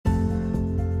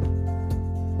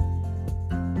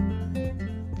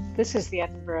This is the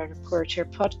Edinburgh Reporter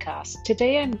podcast.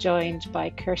 Today I'm joined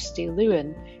by Kirsty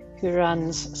Lewin, who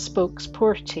runs Spokes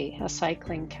Porty, a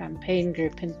cycling campaign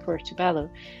group in Portobello.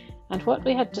 And what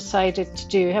we had decided to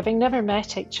do, having never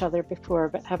met each other before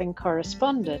but having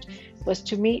corresponded, was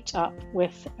to meet up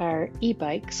with our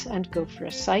e-bikes and go for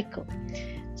a cycle.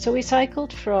 So we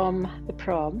cycled from the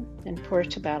prom in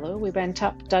Portobello. We went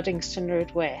up Duddingston Road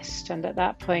West, and at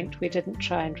that point we didn't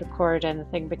try and record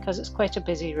anything because it's quite a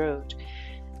busy road.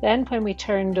 Then when we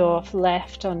turned off,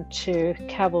 left onto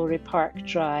Cavalry Park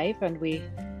Drive, and we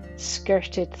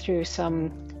skirted through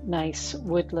some nice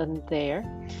woodland there.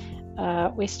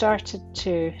 We started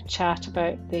to chat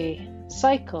about the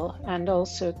cycle, and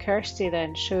also Kirsty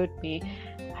then showed me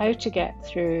how to get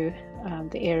through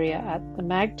the area at the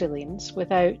Magdalenes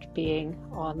without being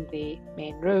on the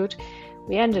main road.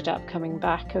 We ended up coming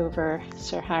back over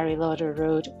Sir Harry Lauder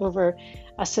Road, over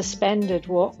a suspended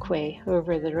walkway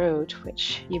over the road,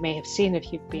 which you may have seen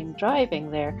if you've been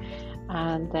driving there,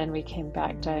 and then we came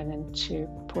back down into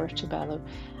Portobello.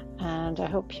 And I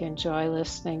hope you enjoy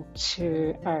listening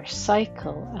to our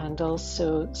cycle and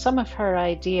also some of her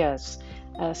ideas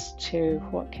as to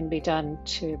what can be done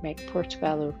to make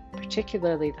Portobello,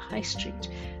 particularly the High Street,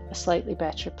 a slightly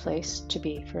better place to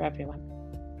be for everyone.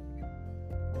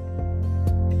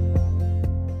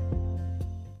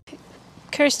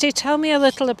 Kirsty, tell me a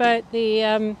little about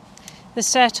the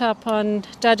setup on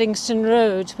Duddingston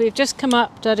Road. We've just come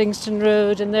up Duddingston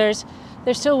Road, and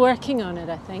they're still working on it,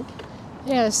 I think.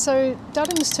 Yeah, so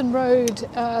Duddingston Road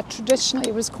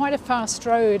traditionally was quite a fast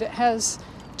road. It has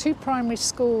two primary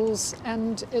schools,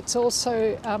 and it's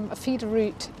also a feeder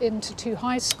route into two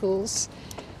high schools.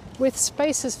 With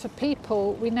spaces for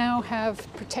people, we now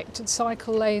have protected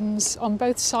cycle lanes on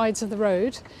both sides of the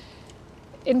road,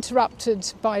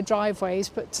 interrupted by driveways,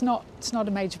 but it's not a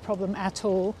major problem at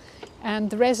all. And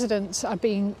the residents are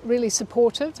being really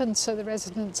supportive, and so the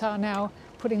residents are now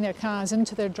putting their cars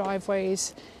into their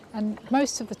driveways, and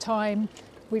most of the time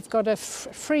we've got a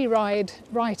free ride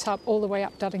right up all the way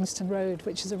up Duddingston Road,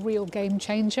 which is a real game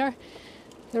changer.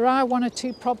 There are one or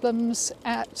two problems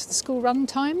at the school run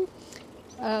time.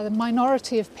 The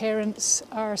minority of parents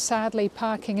are sadly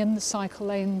parking in the cycle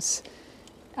lanes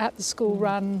at the school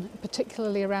run,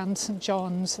 particularly around St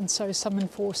John's, and so some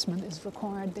enforcement is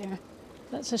required there.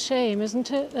 That's a shame,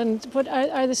 isn't it? And what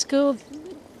are the schools,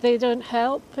 they don't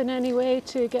help in any way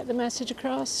to get the message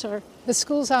across? Or the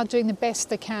schools are doing the best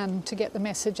they can to get the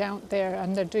message out there,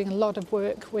 and they're doing a lot of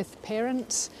work with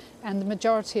parents, and the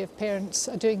majority of parents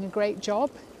are doing a great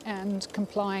job and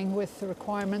complying with the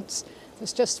requirements.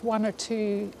 There's just one or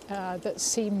two that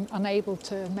seem unable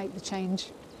to make the change.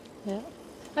 Yeah.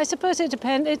 I suppose it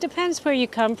depends where you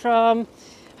come from,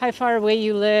 how far away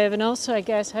you live, and also I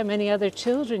guess how many other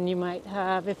children you might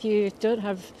have. If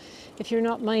you're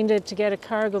not minded to get a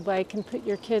cargo bike and put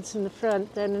your kids in the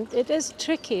front, then it is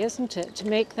tricky, isn't it, to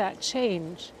make that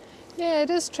change? Yeah, it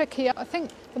is tricky. I think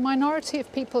the minority of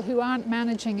people who aren't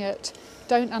managing it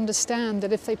don't understand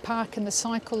that if they park in the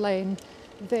cycle lane,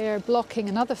 they're blocking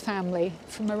another family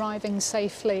from arriving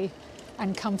safely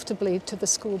and comfortably to the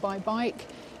school by bike.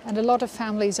 And a lot of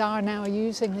families are now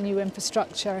using the new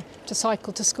infrastructure to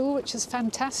cycle to school, which is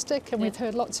fantastic. And we've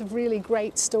heard lots of really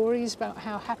great stories about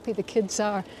how happy the kids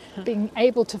are being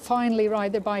able to finally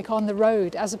ride their bike on the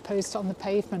road as opposed to on the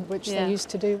pavement, which they used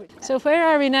to do. So where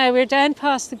are we now? We're down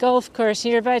past the golf course,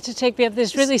 and you're about to take me up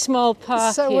this really small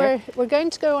path here. So we're going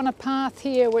to go on a path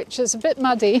here, which is a bit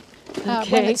muddy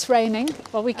when it's raining.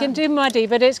 Well, we can do muddy,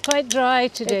 but it's quite dry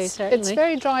today, certainly. It's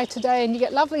very dry today, and you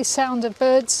get lovely sound of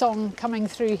bird song coming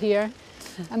through here.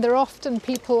 And there are often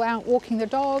people out walking their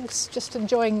dogs, just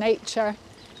enjoying nature,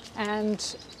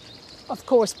 and of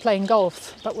course playing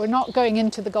golf, but we're not going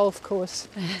into the golf course.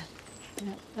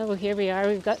 Oh, here we are.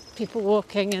 We've got people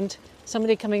walking and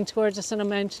somebody coming towards us on a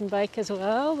mountain bike as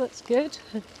well. That's good.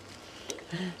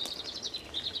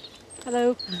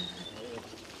 Hello.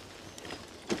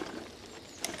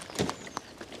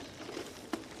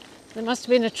 There must have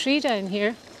been a tree down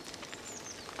here.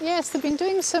 Yes, they've been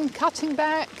doing some cutting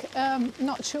back.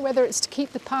 Not sure whether it's to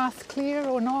keep the path clear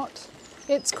or not.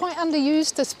 It's quite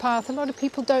underused, this path. A lot of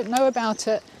people don't know about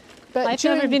it. But I've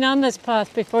never been on this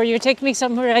path before. You're taking me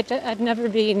somewhere I'd never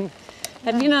been.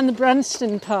 I'd been on the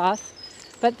Brunston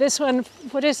path, but this one,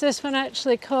 what is this one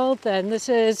actually called then?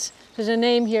 There's a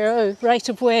name here, Right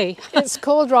of Way. It's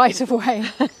called Right of Way.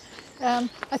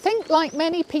 I think, like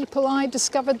many people, I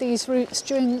discovered these routes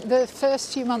during the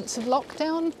first few months of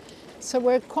lockdown. So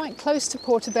we're quite close to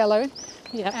Portobello,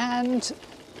 and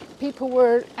people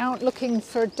were out looking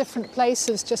for different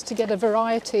places just to get a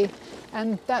variety.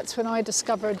 And that's when I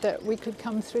discovered that we could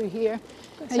come through here.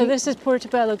 So this is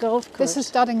Portobello Golf Course? This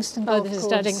is Duddingston Golf Course.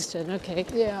 Oh, this is Duddingston, okay.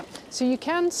 Yeah, so you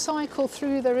can cycle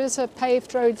through, there is a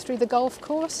paved road through the golf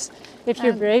course. If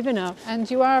you're brave enough.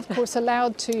 And you are, of course,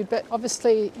 allowed to, but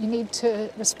obviously you need to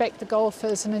respect the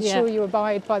golfers and ensure you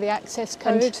abide by the access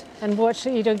code. And watch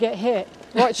that you don't get hit.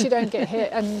 Watch you don't get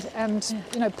hit, and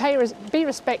you know, be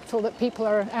respectful that people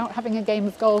are out having a game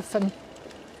of golf, and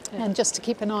just to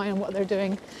keep an eye on what they're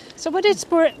doing. So what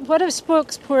have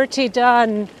Spokes Porty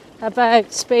done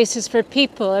about spaces for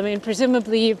people? I mean,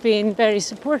 presumably you've been very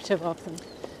supportive of them.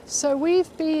 So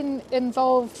we've been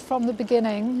involved from the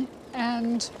beginning,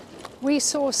 and we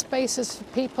saw spaces for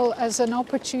people as an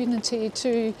opportunity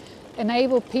to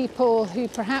enable people who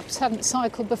perhaps hadn't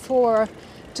cycled before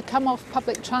to come off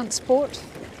public transport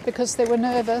because they were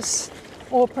nervous,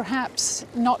 or perhaps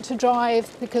not to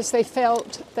drive because they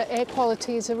felt that air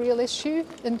quality is a real issue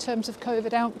in terms of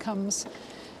COVID outcomes.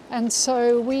 And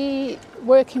so we,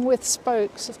 working with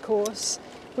Spokes, of course,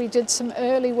 we did some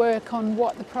early work on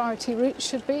what the priority routes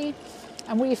should be,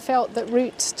 and we felt that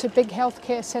routes to big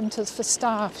healthcare centres for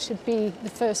staff should be the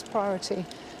first priority,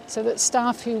 so that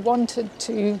staff who wanted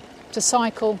to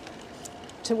cycle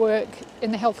to work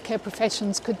in the healthcare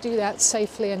professions could do that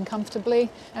safely and comfortably.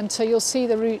 And so you'll see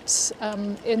the routes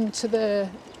into the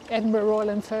Edinburgh Royal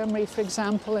Infirmary, for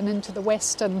example, and into the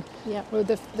Western were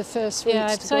the first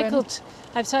routes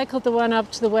I've cycled the one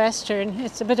up to the Western.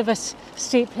 It's a bit of a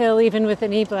steep hill even with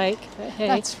an e-bike. But hey.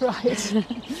 That's right.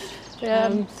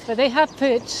 But they have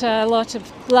put a lot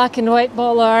of black and white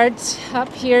bollards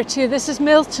up here too. This is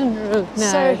Milton Road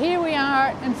now. So here we are.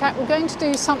 In fact, we're going to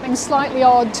do something slightly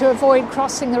odd to avoid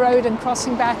crossing the road and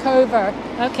crossing back over.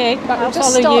 Okay, but we'll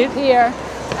just stop here.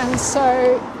 And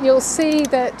so you'll see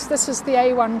that this is the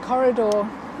A1 corridor.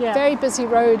 Yeah. Very busy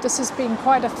road. This has been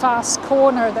quite a fast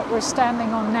corner that we're standing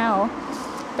on now.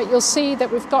 But you'll see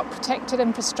that we've got protected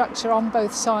infrastructure on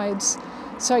both sides.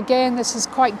 So again, this is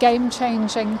quite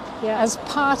game-changing as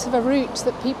part of a route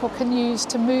that people can use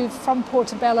to move from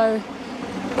Portobello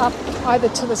up either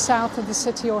to the south of the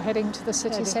city or heading to the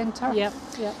city centre. Yep.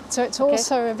 So it's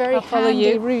also a very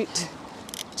handy route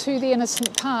to the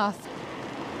Innocent Path.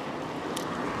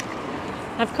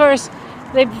 Of course,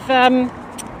 they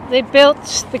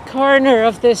built the corner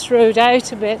of this road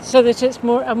out a bit so that it's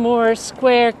a more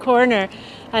square corner.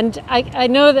 And I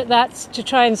know that that's to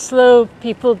try and slow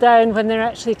people down when they're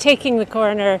actually taking the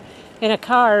corner in a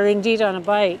car or indeed on a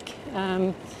bike.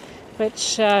 And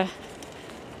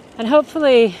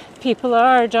hopefully people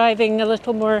are driving a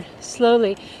little more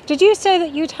slowly. Did you say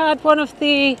that you'd had one of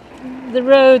the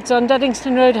roads on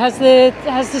Duddingston Road? Has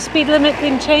the speed limit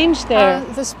been changed there?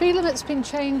 The speed limit's been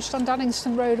changed on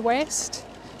Duddingston Road West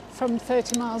from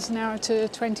 30 miles an hour to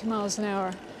 20 miles an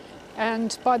hour.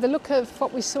 And by the look of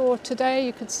what we saw today,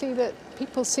 you could see that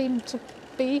people seem to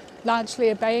be largely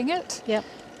obeying it. Yep.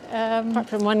 Apart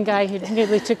from one guy who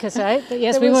nearly took us out, but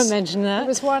yes, we won't mention that. There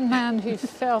was one man who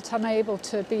felt unable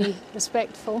to be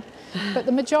respectful, but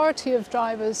the majority of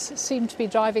drivers seem to be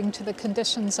driving to the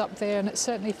conditions up there, and it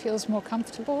certainly feels more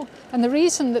comfortable. And the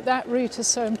reason that route is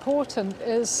so important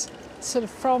is sort of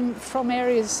from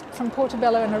areas from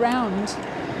Portobello and around.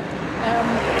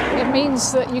 It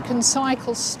means that you can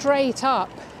cycle straight up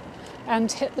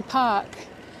and hit the park,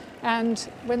 and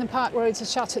when the park roads are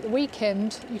shut at the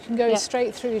weekend, you can go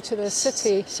straight through to the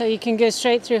city. So you can go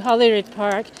straight through Holyrood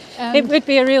Park. It would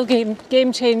be a real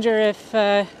game changer if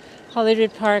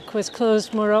Holyrood Park was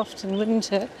closed more often,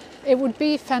 wouldn't it? It would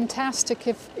be fantastic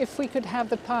if we could have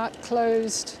the park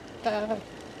closed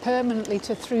permanently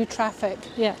to through traffic.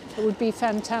 Yeah. It would be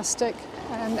fantastic.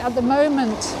 And at the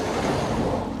moment,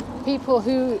 people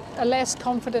who are less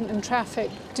confident in traffic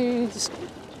do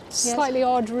slightly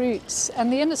odd routes,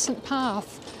 and the Innocent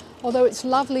Path, although it's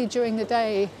lovely during the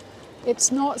day,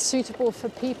 it's not suitable for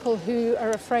people who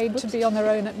are afraid to be on their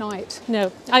own at night.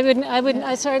 No, I wouldn't.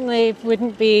 I certainly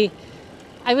wouldn't be.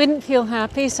 I wouldn't feel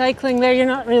happy cycling there. You're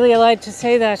not really allowed to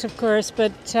say that, of course,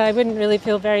 but I wouldn't really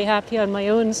feel very happy on my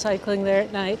own cycling there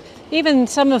at night. Even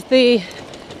some of the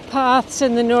paths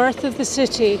in the north of the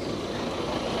city.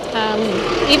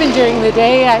 Even during the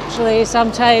day, actually,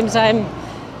 sometimes I'm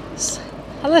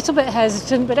a little bit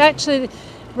hesitant, but actually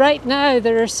right now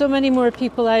there are so many more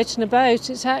people out and about,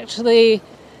 it's actually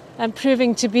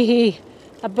proving to be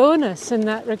a bonus in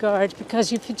that regard,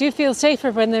 because you do feel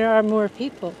safer when there are more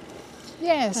people.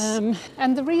 Yes,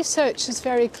 and the research is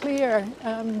very clear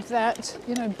that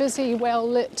busy,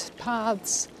 well-lit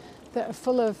paths that are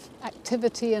full of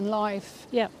activity and life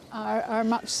are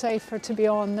much safer to be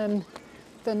on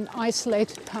than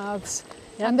isolated paths.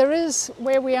 Yep. And there is,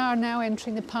 where we are now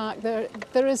entering the park,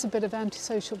 there is a bit of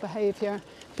antisocial behaviour,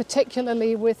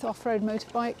 particularly with off-road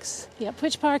motorbikes. Yep.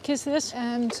 Which park is this?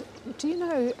 And do you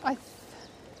know,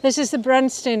 This is the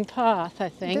Brunstone Path, I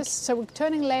think. so we're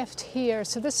turning left here,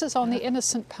 so this is on the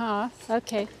Innocent Path.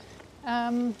 Okay.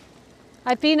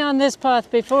 I've been on this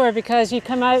path before because you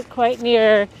come out quite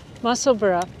near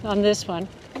Musselburgh on this one.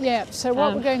 Yeah, so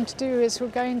what we're going to do is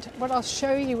what I'll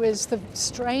show you is the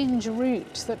strange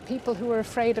route that people who are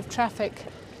afraid of traffic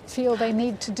feel they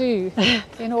need to do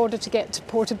in order to get to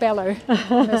Portobello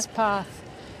on this path.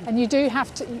 And you do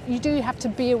have to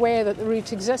be aware that the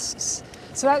route exists.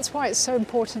 So that's why it's so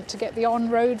important to get the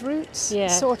on-road routes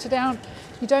sorted out.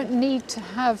 You don't need to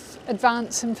have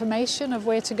advance information of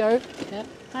where to go. Yep.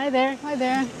 Hi there. Hi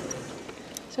there.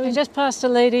 So we just passed a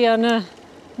lady on a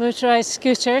motorised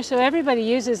scooter. So everybody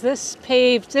uses this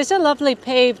paved. There's a lovely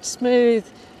paved, smooth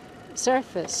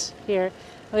surface here.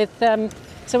 With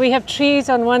so we have trees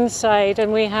on one side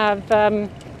and we have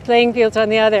playing fields on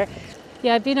the other.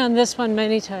 Yeah, I've been on this one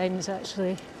many times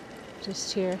actually.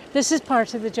 Just here. This is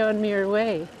part of the John Muir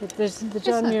Way. There's the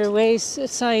John Muir Way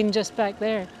sign just back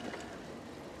there.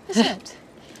 Is it?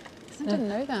 I didn't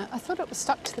know that. I thought it was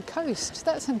stuck to the coast.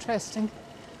 That's interesting.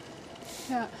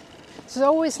 Yeah. There's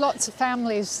always lots of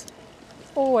families,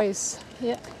 always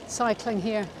cycling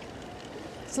here.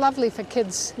 It's lovely for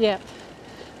kids. Yeah.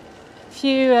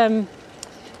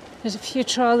 There's a few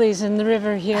trolleys in the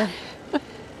river here.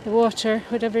 The water,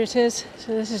 whatever it is.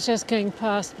 So this is just going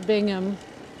past Bingham.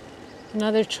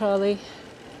 Another trolley.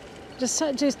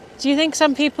 Do you think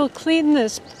some people clean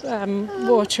this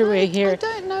waterway here? I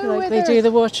don't know like whether they do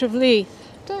the Water of Leith.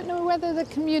 Don't know whether the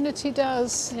community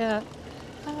does. Yeah.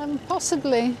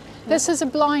 Possibly. Yeah. This is a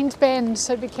blind bend,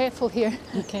 so be careful here.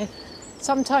 Okay.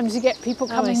 Sometimes you get people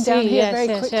coming down here very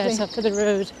quickly. Yes, up to the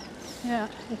road. Yeah.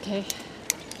 Okay.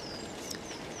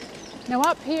 Now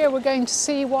up here we're going to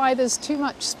see why there's too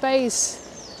much space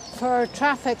for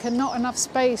traffic and not enough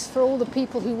space for all the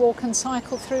people who walk and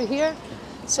cycle through here.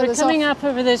 So we're coming up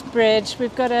over this bridge.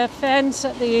 We've got a fence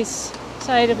at the east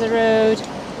side of the road.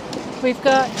 We've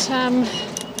got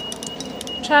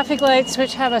traffic lights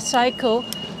which have a cycle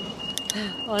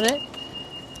on it.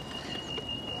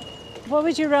 What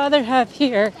would you rather have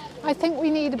here? I think we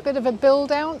need a bit of a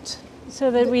build out. So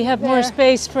that we have more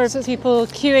space for people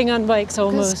queuing on bikes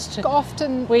almost.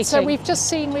 Often, waiting. So we've just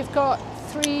seen we've got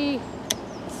 3,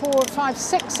 4, 5,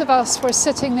 6 of us were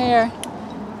sitting there,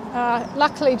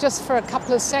 luckily just for a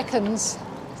couple of seconds.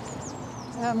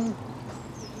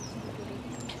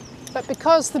 But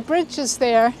because the bridge is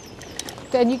there,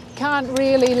 then you can't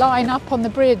really line up on the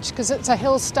bridge because it's a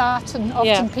hill start and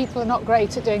often people are not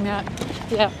great at doing that.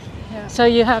 Yeah. So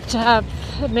you have to have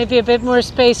maybe a bit more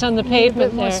space on the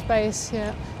pavement. A bit more space,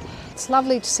 yeah. It's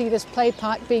lovely to see this play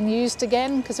park being used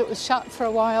again because it was shut for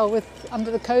a while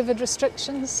under the COVID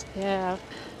restrictions. Yeah.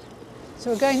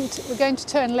 So we're going to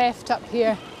turn left up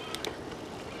here.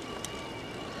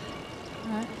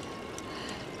 Right.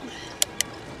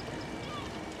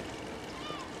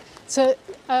 So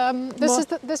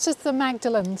this is the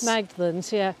Magdalens.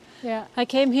 Magdalens, yeah. Yeah. I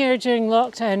came here during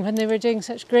lockdown when they were doing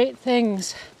such great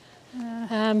things,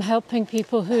 helping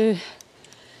people who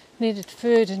needed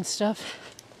food and stuff.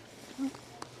 A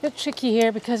bit tricky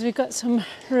here because we've got some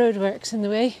roadworks in the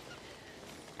way,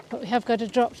 but we have got a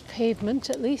dropped pavement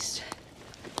at least.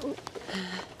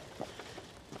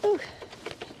 Ooh.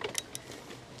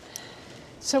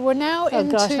 So we're now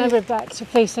into... Oh gosh, now we're back to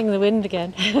facing the wind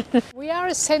again. We are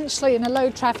essentially in a low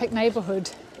traffic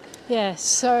neighbourhood. Yes.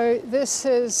 So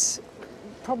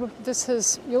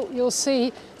you'll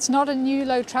see it's not a new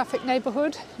low traffic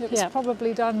neighbourhood. It was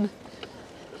probably done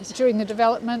during the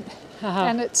development,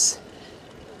 and the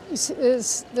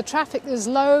traffic is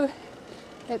low,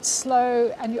 it's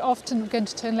slow, and you're often going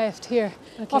to turn left here.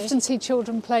 Okay. Often see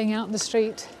children playing out in the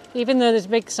street. Even though there's a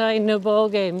big sign, no ball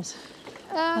games.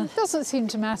 Doesn't seem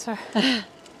to matter.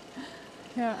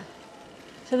 Yeah.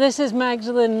 So this is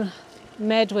Magdalen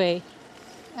Medway.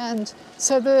 And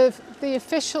so the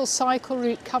official cycle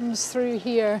route comes through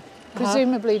here,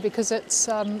 presumably because it's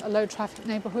a low traffic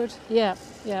neighbourhood. Yeah,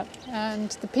 yeah. And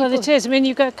the people... Well, it is. I mean,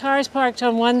 you've got cars parked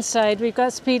on one side, we've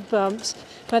got speed bumps,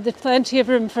 but there's plenty of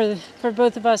room for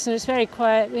both of us, and it's very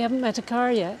quiet. We haven't met a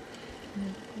car yet.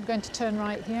 I'm going to turn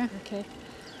right here. Okay.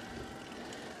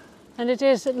 And it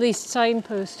is at least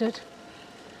signposted.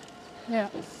 Yeah.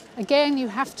 Again, you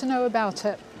have to know about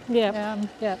it. Yeah.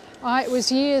 It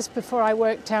was years before I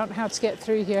worked out how to get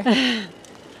through here. Yeah.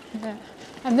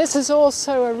 And this is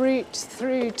also a route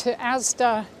through to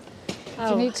Asda.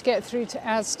 You need to get through to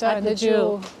Asda and the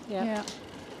Jewel. Yeah.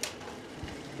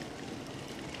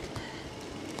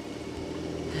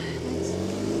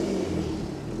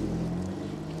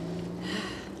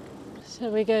 So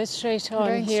we go straight on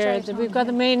going here. straight We've on got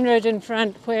the here. main road in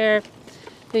front where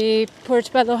the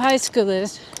Portobello High School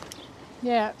is.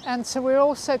 Yeah, and so we're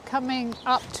also coming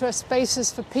up to a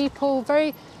spaces for people,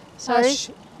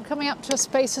 coming up to a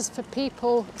spaces for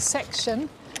people section,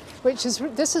 which is,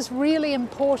 this is really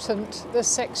important, this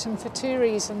section, for two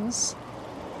reasons.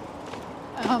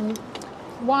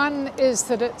 One is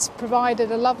that it's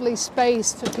provided a lovely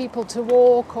space for people to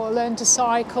walk or learn to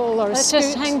cycle or Let's scoot.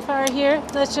 just hang fire here.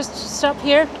 Let's just stop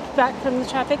here, back from the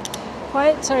traffic.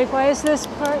 Why is this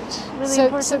part really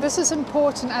important? So this is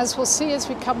important, as we'll see as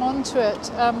we come onto it,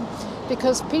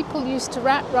 because people used to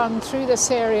rat run through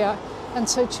this area, and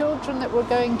so children that were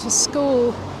going to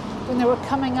school when they were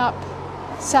coming up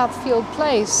Southfield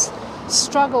Place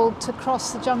struggled to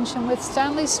cross the junction with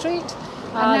Stanley Street.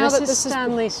 And now this is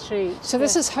Stanley Street. So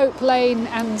this is Hope Lane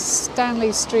and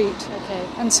Stanley Street. Okay.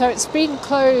 And so it's been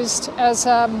closed as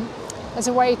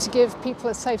a way to give people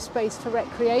a safe space for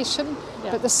recreation.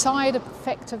 Yeah. But the side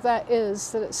effect of that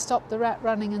is that it stopped the rat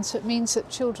running, and so it means that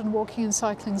children walking and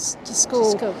cycling to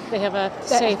school, they have a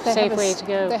safe way to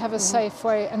go. They have a safe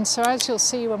way, and so as you'll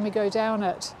see when we go down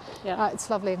it, Yeah. it's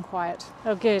lovely and quiet.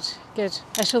 Oh, good.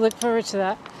 I shall look forward to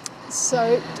that.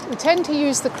 So we tend to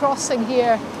use the crossing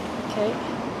here. Okay.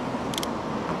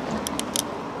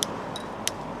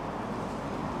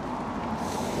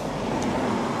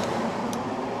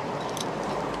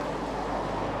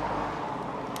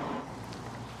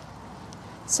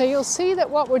 So you'll see that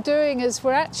what we're doing is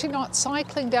we're actually not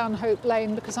cycling down Hope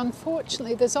Lane, because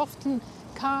unfortunately there's often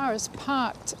cars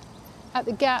parked at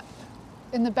the gap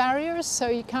in the barriers, so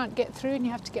you can't get through and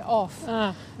you have to get off.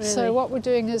 Ah, really? So what we're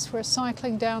doing is we're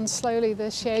cycling down slowly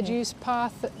the shared use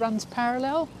path that runs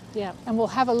parallel, Yeah. and we'll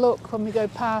have a look when we go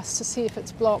past to see if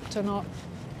it's blocked or not.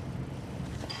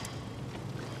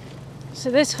 So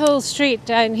this whole street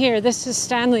down here, this is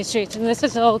Stanley Street, and this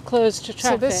is all closed to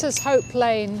traffic. So this is Hope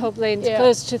Lane. Hope Lane's Yeah.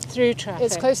 closed to through traffic.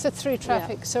 It's close to through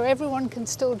traffic, so everyone can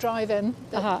still drive in.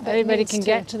 that Everybody needs can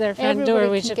get to their front Everybody door,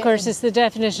 can which of get course in. is the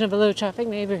definition of a low traffic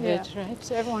neighbourhood, Yeah. right?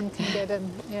 So everyone can get in,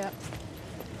 yeah.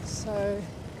 So,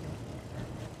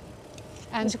 It's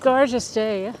and a gorgeous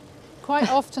day, yeah? quite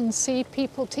often see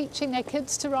people teaching their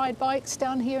kids to ride bikes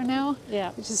down here now. Yeah.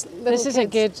 Which is This is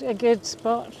kids. a good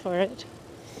spot for it.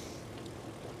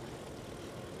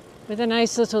 With a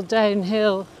nice little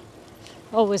downhill,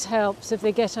 always helps if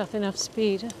they get up enough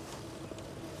speed.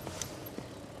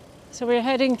 So we're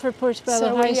heading for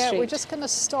Portobello High Street. We're just going to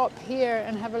stop here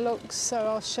and have a look. So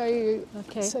I'll show you.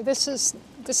 Okay. So this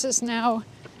is now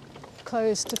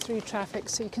closed to through traffic.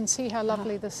 So you can see how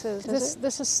lovely this is.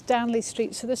 This is Stanley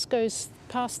Street. So this goes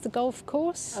past the golf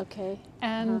course. Okay.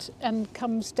 And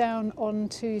comes down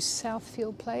onto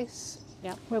Southfield Place.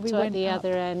 Yeah. Where we so went at the up.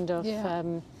 other end of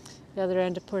the other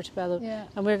end of Portobello. Yeah.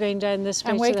 And we're going down this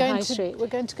way And to the High Street. we're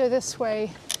going to go this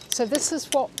way. So this is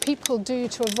what people do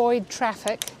to avoid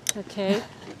traffic. Okay.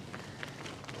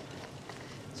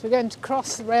 So we're going to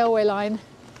cross the railway line.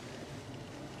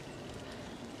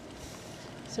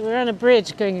 So we're on a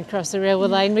bridge going across the railway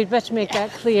line. We'd better make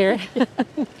that clear. Well,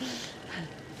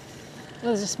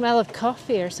 there's a smell of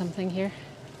coffee or something here.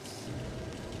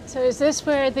 So is this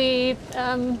where the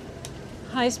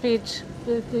high speed,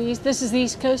 this is the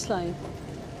East Coast Line?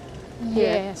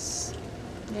 Here. Yes.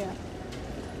 Yeah.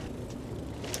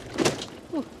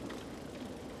 Ooh.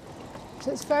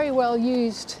 So it's very well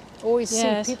used. Always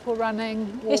Yes. see people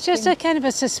running, walking. It's just a kind of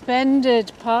a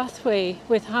suspended pathway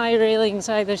with high railings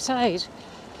either side.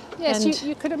 Yes, and-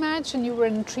 you could imagine you were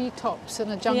in treetops in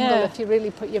a jungle Yeah. if you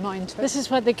really put your mind to it. This is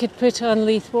what they could put on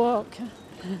Leith Walk,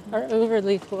 or over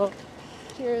Leith Walk.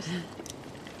 Cheers.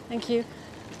 Thank you.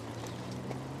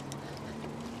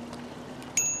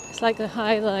 It's like the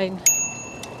High Line.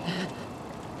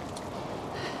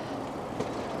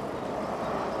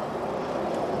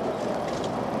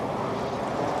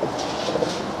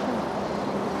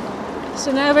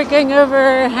 So now we're going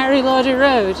over Harry Lauder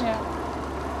Road. Yeah.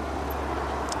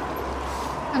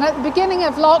 And at the beginning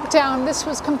of lockdown, this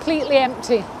was completely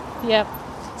empty. Yep.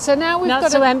 So now we've Not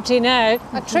got so empty now.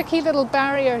 a tricky little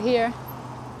barrier here.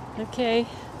 Okay.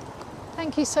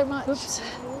 Thank you so much. Oops.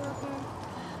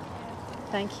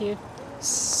 Thank you.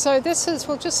 So this is,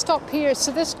 we'll just stop here.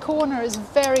 So this corner is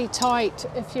very tight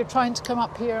if you're trying to come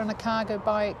up here on a cargo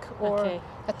bike or Okay.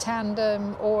 a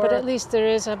tandem or... But at least there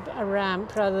is a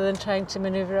ramp rather than trying to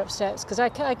manoeuvre up steps, because I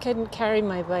couldn't carry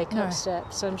my bike No. up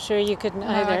steps. I'm sure you couldn't No,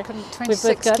 either. I couldn't. We've both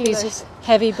 26 got kilos. these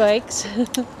heavy bikes.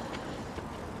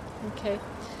 Okay.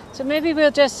 So maybe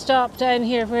we'll just stop down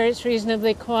here where it's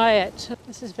reasonably quiet.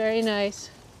 This is very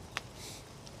nice.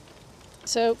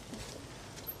 So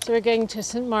So we're going to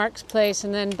St Mark's Place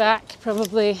and then back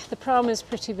probably. The prom is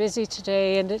pretty busy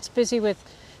today, and it's busy with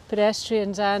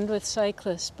pedestrians and with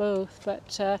cyclists both.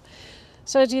 But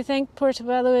so do you think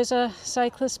Portobello is a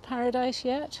cyclist paradise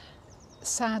yet?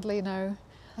 Sadly, no.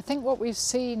 I think what we've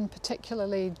seen,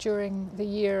 particularly during the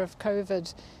year of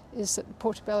COVID, is that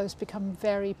Portobello has become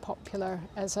very popular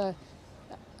as an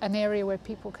area where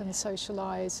people can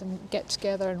socialise and get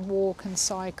together and walk and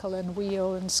cycle and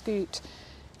wheel and scoot.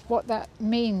 What that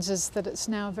means is that it's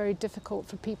now very difficult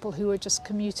for people who are just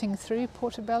commuting through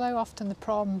Portobello. Often the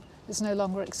prom is no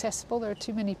longer accessible. There are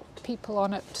too many people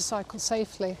on it to cycle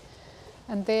safely,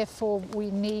 and therefore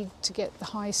we need to get the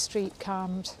high street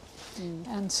calmed.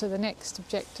 And so the next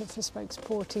objective for Spokes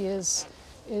Porty is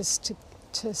to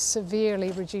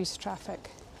severely reduce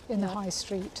traffic in the high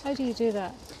street. How do you do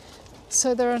that?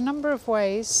 So there are a number of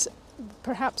ways.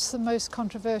 Perhaps the most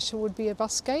controversial would be a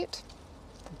bus gate.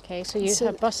 Okay, so you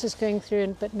have buses going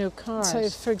through but no cars. So,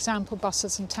 for example,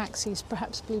 buses and taxis,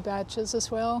 perhaps blue badges as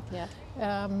well. Yeah.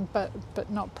 But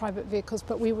not private vehicles.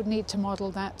 But we would need to model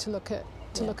that to look at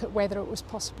whether it was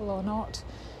possible or not.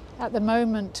 At the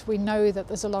moment, we know that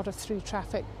there's a lot of through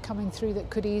traffic coming through that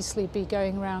could easily be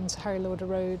going around Harry Lauder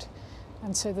Road,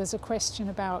 and so there's a question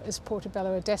about, is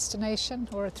Portobello a destination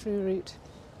or a through route?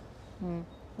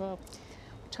 Well,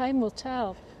 time will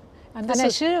tell. And I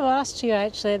should have asked you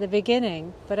actually at the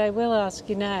beginning, but I will ask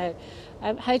you now.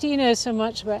 How do you know so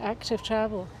much about active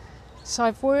travel? So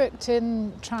I've worked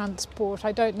in transport.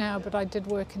 I don't now, but I did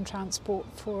work in transport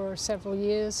for several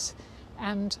years,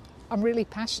 and I'm really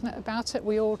passionate about it.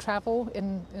 We all travel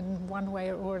in one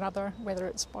way or another, whether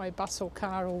it's by bus or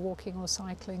car or walking or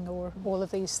cycling or all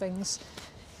of these things.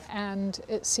 And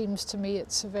it seems to me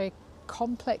it's a very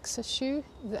complex issue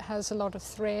that has a lot of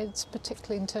threads,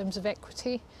 particularly in terms of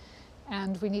equity.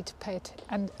 And we need to pay it,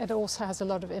 and it also has a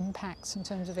lot of impacts in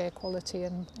terms of air quality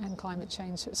and climate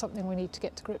change. So it's something we need to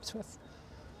get to grips with.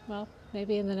 Well,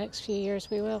 maybe in the next few years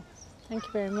we will. Thank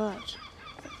you very much.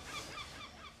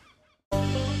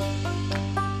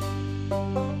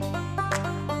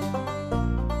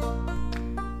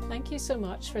 Thank you so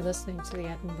much for listening to the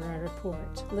Edinburgh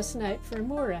Report. Listen out for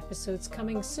more episodes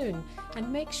coming soon, and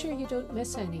make sure you don't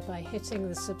miss any by hitting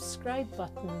the subscribe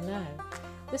button now.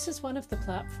 This is one of the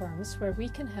platforms where we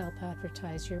can help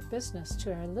advertise your business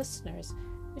to our listeners.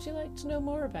 Would you like to know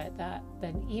more about that?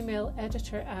 Then email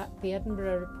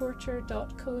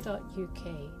editor@theedinburghreporter.co.uk.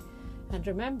 And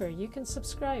remember, you can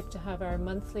subscribe to have our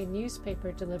monthly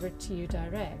newspaper delivered to you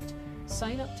direct.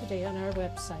 Sign up today on our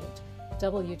website,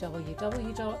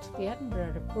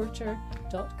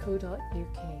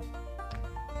 www.theedinburghreporter.co.uk.